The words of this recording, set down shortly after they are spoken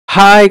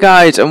Hi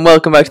guys, and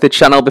welcome back to the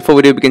channel. Before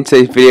we do begin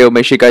today's video,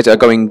 make sure you guys are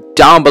going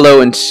down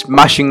below and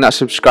smashing that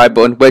subscribe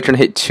button. We're trying to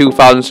hit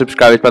 2,000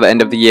 subscribers by the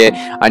end of the year.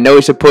 I know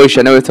it's a push,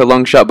 I know it's a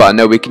long shot, but I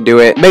know we can do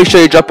it. Make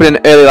sure you drop in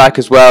an early like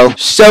as well.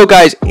 So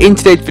guys, in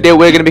today's video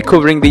we're going to be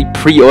covering the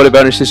pre-order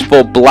bonuses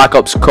for Black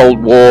Ops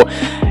Cold War.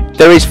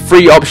 There is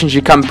 3 options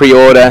you can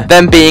pre-order,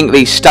 them being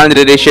the Standard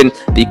Edition,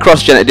 the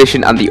Cross-Gen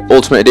Edition, and the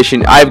Ultimate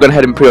Edition. I've gone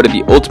ahead and pre-ordered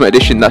the Ultimate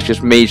Edition, that's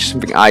just me, just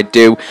something I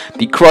do.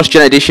 The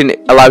Cross-Gen Edition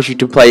allows you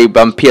to play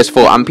on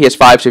PS4 and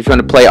PS5, so if you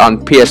want to play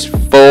on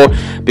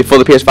PS4 before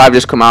the PS5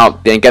 just come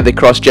out, then get the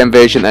Cross-Gen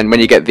version, and when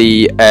you get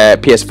the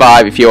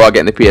PS5, if you are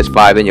getting the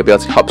PS5, then you'll be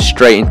able to hop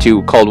straight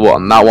into Cold War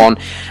on that one.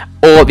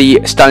 Or the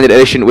Standard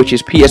Edition, which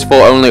is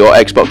PS4 only or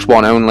Xbox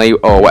One only,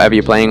 or whatever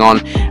you're playing on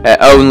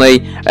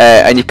only,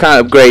 and you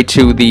can upgrade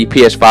to the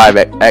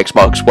PS5,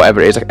 Xbox,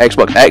 whatever it is, like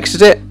Xbox X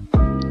is it,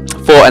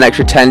 for an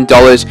extra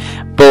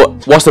 $10.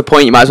 But what's the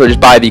point? You might as well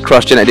just buy the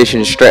Cross-Gen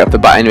Edition straight off the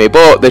bat anyway.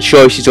 But the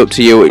choice is up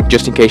to you,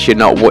 just in case you're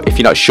not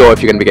sure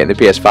if you're going to be getting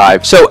the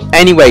PS5. So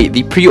anyway,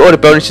 the pre-order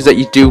bonuses that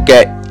you do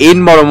get in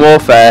Modern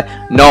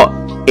Warfare, not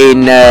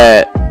in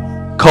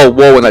Cold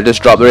War when that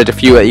just dropped. There is a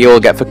few that you'll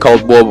get for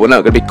Cold War, but we're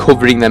not going to be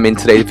covering them in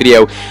today's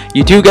video.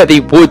 You do get the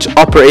Woods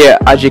Operator,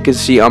 as you can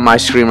see on my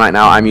screen right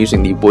now. I'm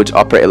using the Woods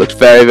Operator. It looks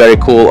very, very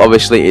cool.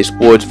 Obviously, it's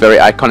Woods, very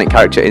iconic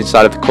character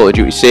inside of the Call of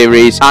Duty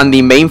series. And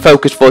the main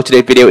focus for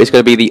today's video is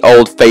going to be the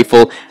old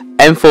faithful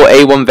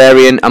M4A1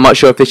 variant. I'm not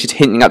sure if this is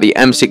hinting at the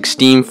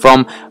M16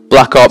 from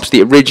Black Ops,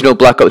 the original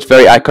Black Ops,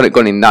 very iconic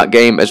gun in that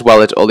game, as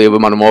well as all the other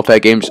Modern Warfare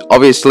games,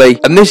 obviously.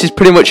 And this is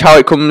pretty much how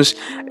it comes.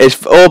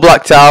 It's all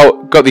blacked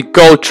out, got the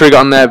gold trigger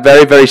on there,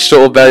 very, very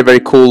subtle, very, very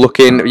cool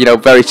looking, you know,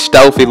 very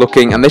stealthy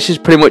looking. And this is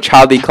pretty much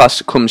how the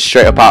class comes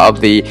straight up out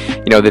of the,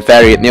 you know, the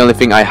variant. The only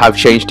thing I have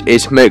changed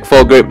is Merc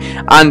foregrip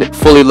and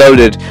fully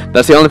loaded.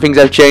 That's the only things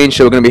I've changed,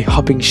 so we're going to be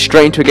hopping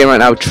straight into a game right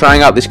now,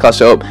 trying out this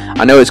class up.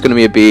 I know it's going to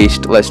be a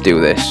beast. Let's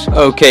do this.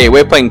 Okay,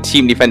 we're playing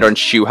Team Defender on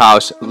Shoe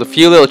House. A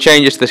few little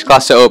changes to this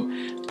class setup,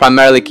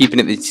 primarily keeping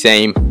it the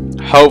same.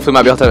 Hopefully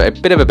might be able to have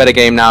a bit of a better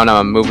game now.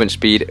 Now my movement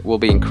speed will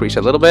be increased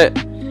a little bit,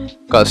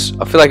 because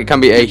I feel like it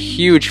can be a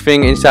huge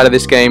thing inside of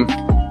this game.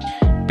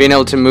 Being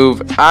able to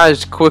move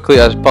as quickly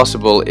as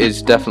possible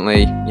is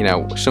definitely, you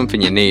know, something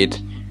you need.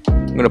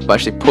 I'm going to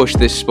actually push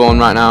this spawn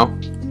right now.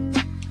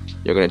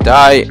 You're going to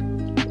die.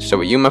 So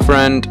are you, my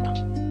friend.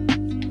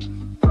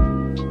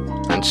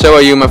 And so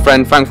are you, my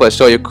friend. Thankfully I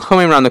saw you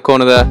coming around the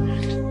corner there.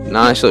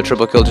 Nice little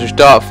triple kill to just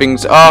dart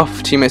things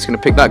off. Teammate's going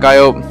to pick that guy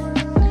up.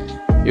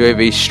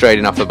 UAV straight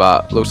in off the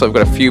bat. Looks like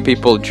we've got a few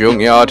people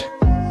junkyard.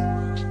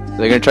 They're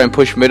going to try and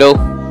push middle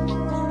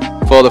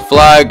for the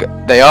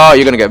flag. They are.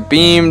 You're going to get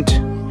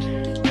beamed.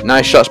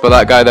 Nice shots by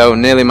that guy though.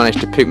 Nearly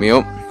managed to pick me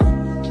up.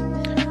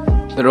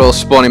 They're all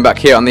spawning back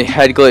here on the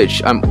head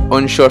glitch. I'm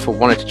unsure if I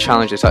wanted to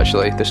challenge this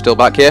actually. They're still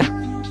back here.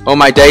 Oh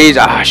my days.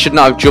 I should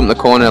not have jumped the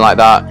corner like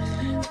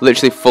that.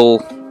 Literally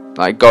full,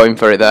 like, going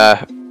for it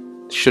there.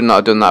 Should not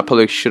have done that.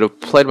 Probably should have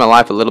played my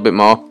life a little bit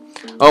more.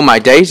 Oh my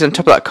days, on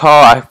top of that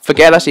car. I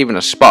forget that's even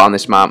a spot on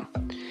this map.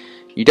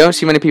 You don't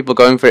see many people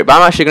going for it, but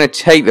I'm actually going to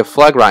take the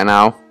flag right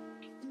now.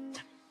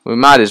 We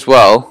might as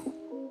well.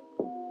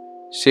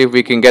 See if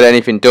we can get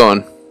anything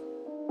done.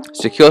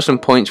 Secure some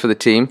points for the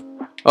team.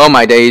 Oh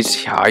my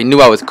days. I knew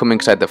I was coming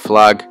because I had the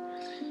flag.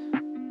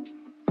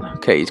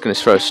 Okay, he's going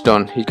to throw a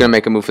stun. He's going to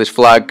make a move for this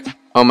flag.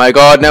 Oh my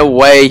god, no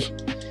way.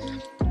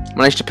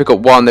 Managed to pick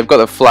up one. They've got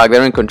the flag.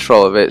 They're in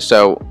control of it,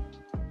 so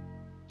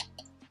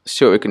let's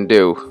see what we can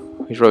do.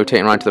 He's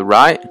rotating right to the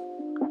right,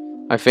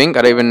 I think.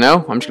 I don't even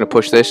know. I'm just going to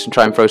push this and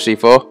try and throw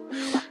C4.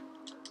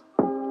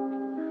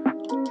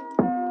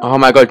 Oh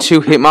my god,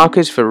 2 hit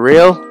markers for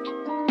real?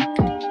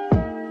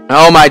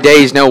 Oh my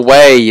days, no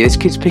way. This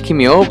kid's picking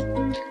me up.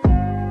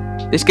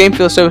 This game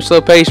feels so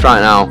slow paced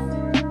right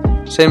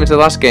now. Same as the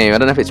last game. I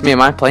don't know if it's me.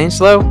 Am I playing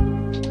slow?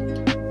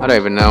 I don't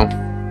even know.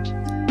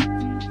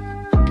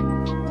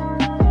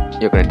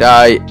 You're going to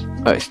die.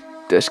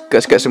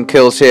 Let's get some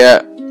kills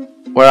here.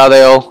 Where are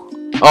they all?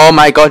 Oh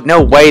my god,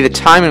 no way. The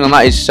timing on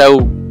that is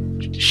so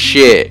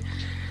shit.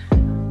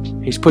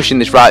 He's pushing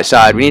this right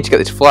side. We need to get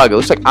this flag. It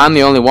looks like I'm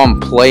the only one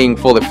playing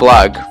for the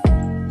flag.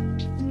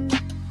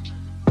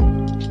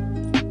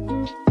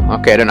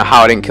 Okay, I don't know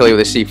how I didn't kill you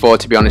with a C4,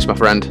 to be honest, my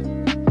friend.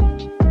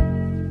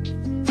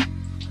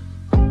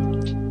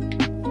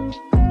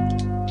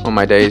 Oh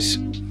my days.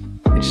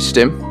 It's just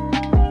him.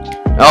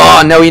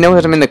 Oh no, he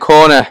knows I'm in the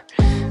corner.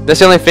 That's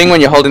the only thing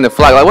when you're holding the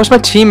flag. Like, what's my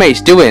teammates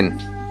doing?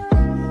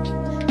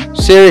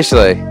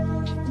 Seriously.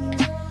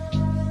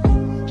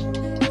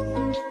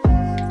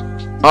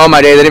 Oh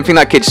my days, I didn't think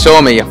that kid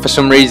saw me for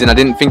some reason. I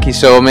didn't think he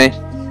saw me.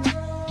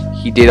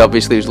 He did,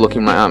 obviously. He was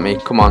looking right at me.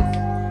 Come on.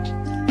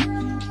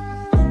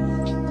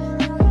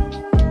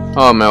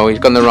 Oh no, he's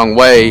gone the wrong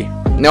way.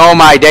 Oh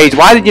my days,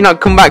 why did you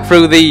not come back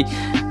through the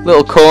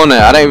little corner?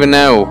 I don't even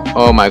know.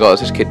 Oh my god,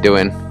 what's this kid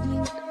doing?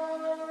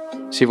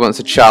 See if he wants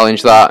to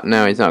challenge that.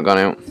 No, he's not gone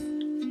out.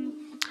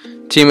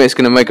 Teammate's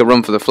going to make a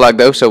run for the flag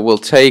though, so we'll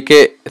take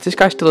it. Is this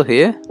guy still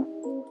here?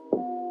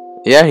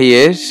 Yeah, he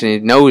is. He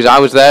knows I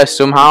was there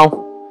somehow.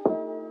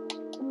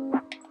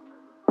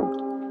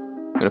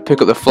 gonna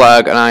pick up the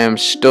flag, and I am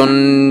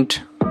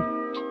stunned.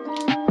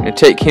 Gonna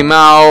take him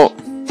out.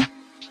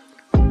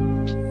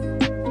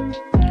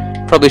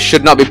 Probably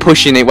should not be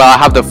pushing it while I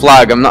have the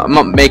flag. I'm not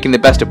making the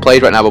best of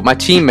plays right now, but my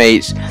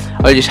teammates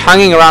are just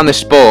hanging around the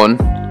spawn,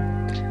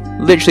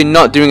 literally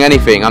not doing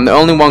anything. I'm the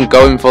only one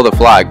going for the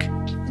flag.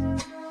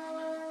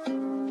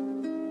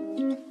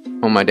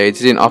 Oh my days,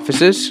 is he in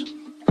officers?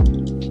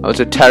 That was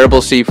a terrible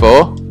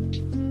C4.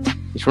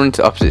 He's running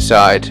to the opposite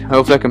side.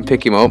 Hopefully I can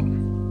pick him up.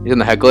 He's on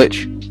the head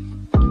glitch.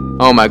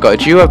 Oh my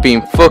god, you have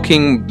been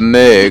fucking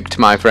murked,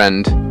 my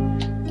friend.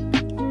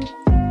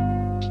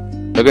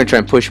 They're gonna try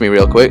and push me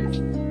real quick.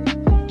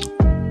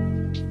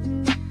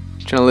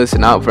 Trying to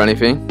listen out for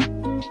anything.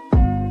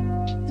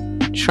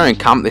 Try and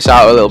camp this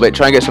out a little bit.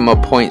 Try and get some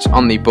more points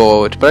on the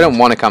board. But I don't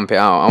want to camp it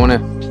out. I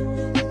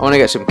want to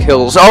get some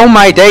kills. Oh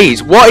my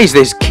days! What is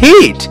this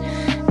kid?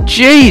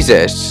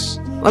 Jesus!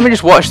 Let me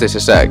just watch this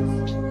a sec.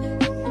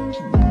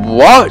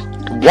 What?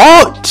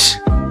 What?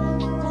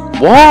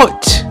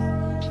 What?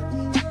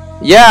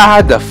 Yeah, I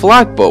had the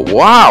flag, but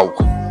wow.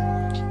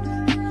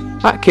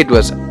 That kid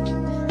was...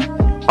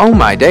 Oh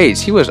my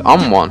days, he was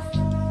on one.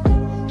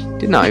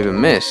 Did not even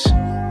miss.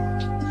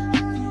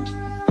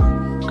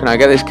 Can I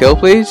get this kill,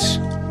 please?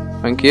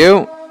 Thank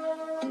you.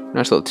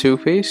 Nice little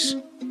two-piece.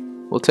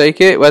 We'll take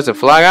it. Where's the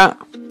flag at?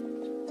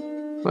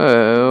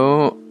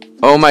 Whoa.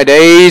 Oh my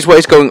days, what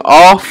is going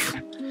off?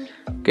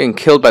 Getting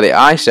killed by the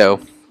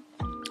ISO.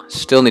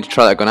 Still need to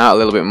try that gun out a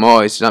little bit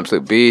more. He's an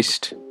absolute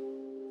beast.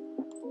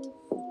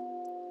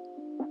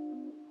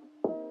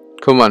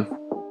 Come on.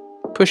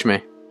 Push me.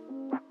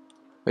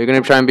 Are you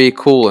going to try and be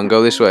cool and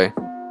go this way?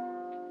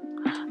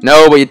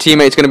 No, but your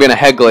teammate's going to be on a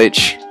head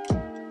glitch,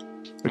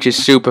 which is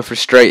super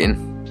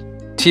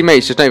frustrating.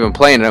 Teammate's just not even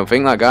playing, I don't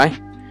think, that guy.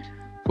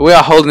 But we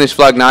are holding this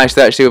flag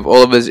nicely, actually, with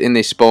all of us in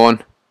this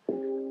spawn.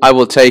 I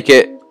will take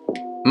it.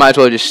 Might as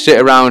well just sit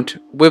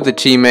around with the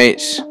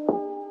teammates.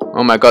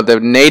 Oh my god, they're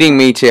nading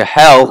me to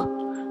hell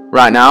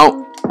right now.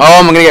 Oh,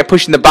 I'm going to get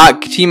pushed in the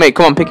back. Teammate,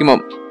 come on, pick him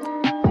up.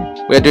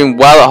 We are doing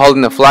well at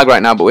holding the flag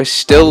right now, but we're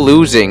still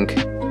losing.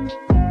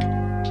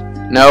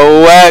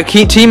 No,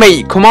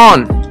 teammate, come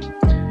on.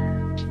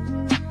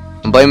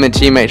 I'm blaming the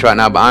teammates right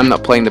now, but I'm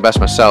not playing the best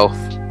myself.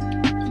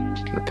 I'm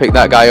gonna pick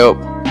that guy up.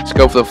 Let's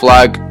go for the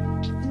flag.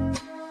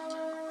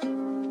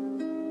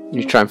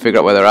 You try and figure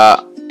out where they're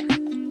at.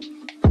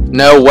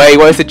 No way,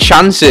 what is the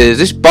chances?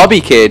 This Bobby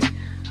kid,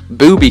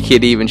 Booby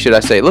kid even, should I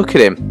say. Look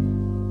at him.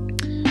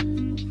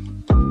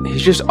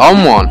 He's just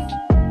on one.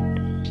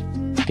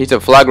 He's a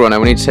flag runner,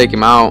 we need to take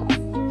him out.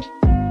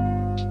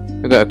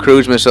 We've got a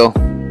cruise missile.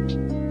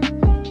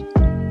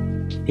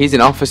 He's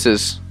in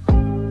officers.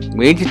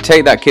 We need to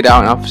take that kid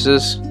out in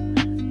officers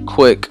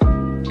quick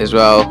as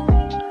well.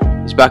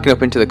 He's backing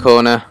up into the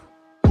corner.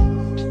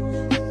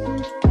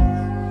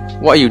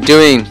 What are you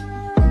doing?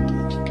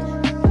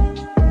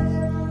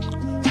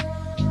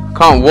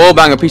 Can't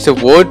wallbang a piece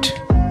of wood.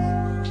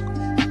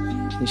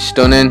 He's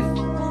stunning.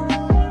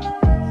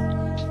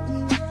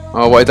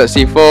 Oh, what is that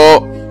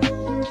C4?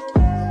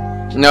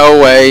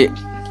 No way.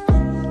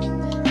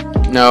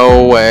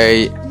 No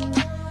way.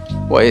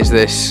 What is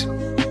this?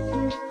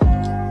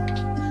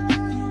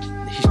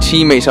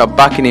 Teammates are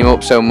backing him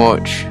up so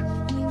much.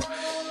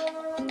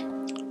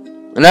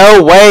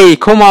 No way,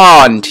 come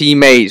on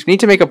teammates, we need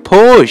to make a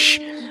push.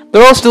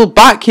 They're all still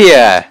back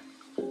here.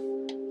 I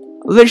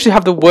literally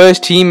have the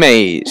worst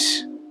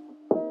teammates.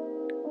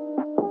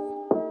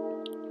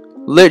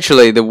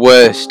 Literally the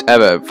worst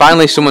ever.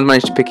 Finally someone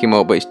managed to pick him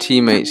up, but his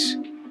teammates...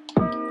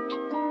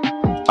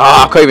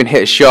 I can't even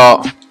hit a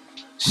shot.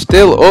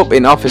 Still up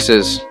in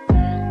officers.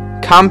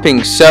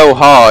 Camping so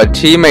hard,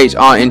 teammates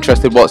aren't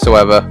interested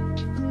whatsoever.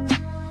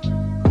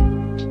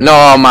 No,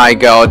 oh my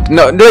god.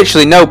 No,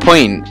 literally no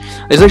point.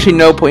 There's literally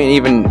no point in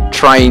even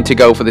trying to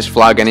go for this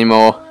flag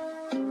anymore.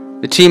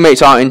 The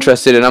teammates aren't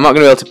interested, and I'm not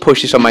going to be able to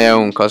push this on my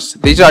own, because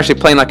these are actually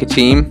playing like a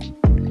team.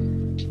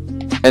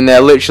 And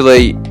they're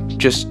literally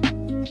just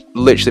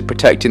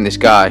protecting this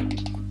guy.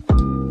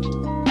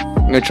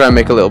 I'm going to try and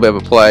make a little bit of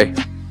a play.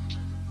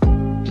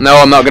 No,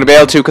 I'm not going to be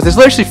able to, because there's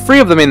literally 3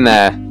 of them in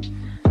there.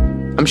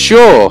 I'm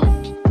sure.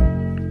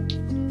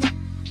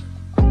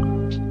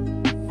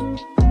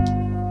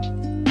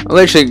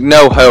 Literally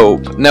no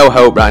hope. No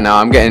hope right now.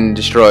 I'm getting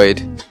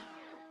destroyed.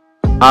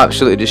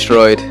 Absolutely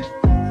destroyed.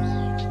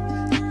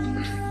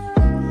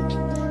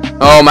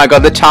 Oh my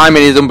god, the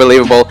timing is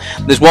unbelievable.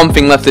 There's one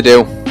thing left to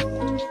do.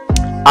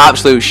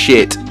 Absolute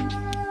shit.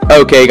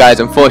 Okay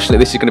guys, unfortunately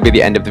this is going to be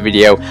the end of the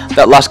video.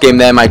 That last game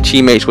there, my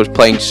teammates was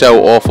playing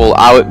so awful,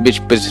 which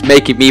was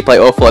making me play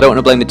awful. I don't want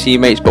to blame the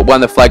teammates, but when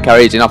the flag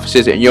carriers in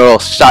officers and you're all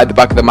sat at the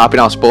back of the map in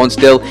our spawn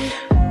still,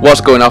 what's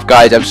going off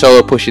guys? I'm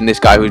solo pushing this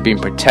guy who's been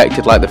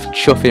protected like the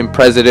chuffing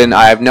president.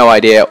 I have no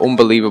idea.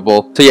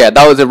 Unbelievable. So yeah,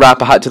 that was a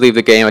wrap. I had to leave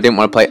the game. I didn't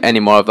want to play any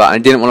more of that, and I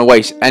didn't want to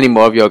waste any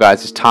more of your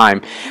guys'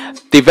 time.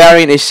 The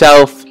variant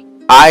itself,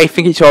 I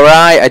think it's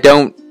alright. I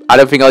don't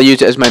think I'll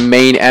use it as my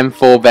main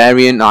M4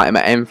 variant, like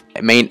my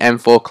main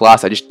M4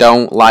 class. I just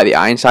don't like the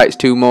iron sights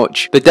too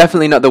much. They're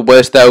definitely not the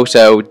worst though,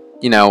 so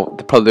you know,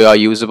 they probably are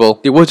usable.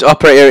 The Woods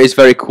Operator is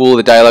very cool.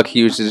 The dialogue he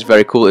uses is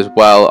very cool as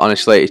well.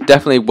 Honestly, it's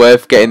definitely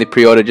worth getting the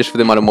pre-order just for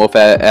the Modern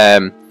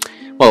Warfare.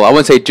 Well, I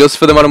wouldn't say just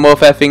for the Modern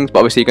Warfare things, but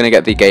obviously you're going to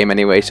get the game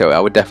anyway, so I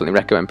would definitely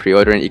recommend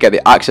pre-ordering it. You get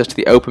the access to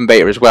the open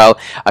beta as well.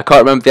 I can't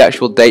remember the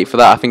actual date for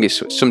that. I think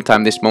it's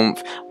sometime this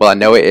month. Well, I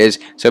know it is.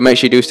 So make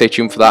sure you do stay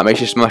tuned for that. Make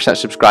sure you smash that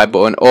subscribe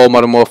button. All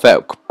Modern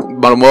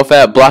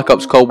Warfare, Black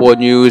Ops, Cold War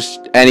news,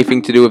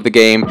 anything to do with the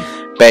game,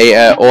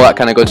 beta, all that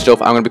kind of good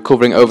stuff, I'm going to be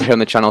covering over here on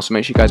the channel, so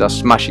make sure you guys are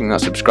smashing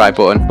that subscribe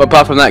button. But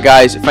apart from that,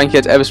 guys, thank you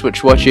guys ever so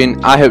much for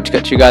watching. I hope to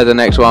catch you guys in the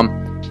next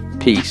one.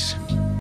 Peace.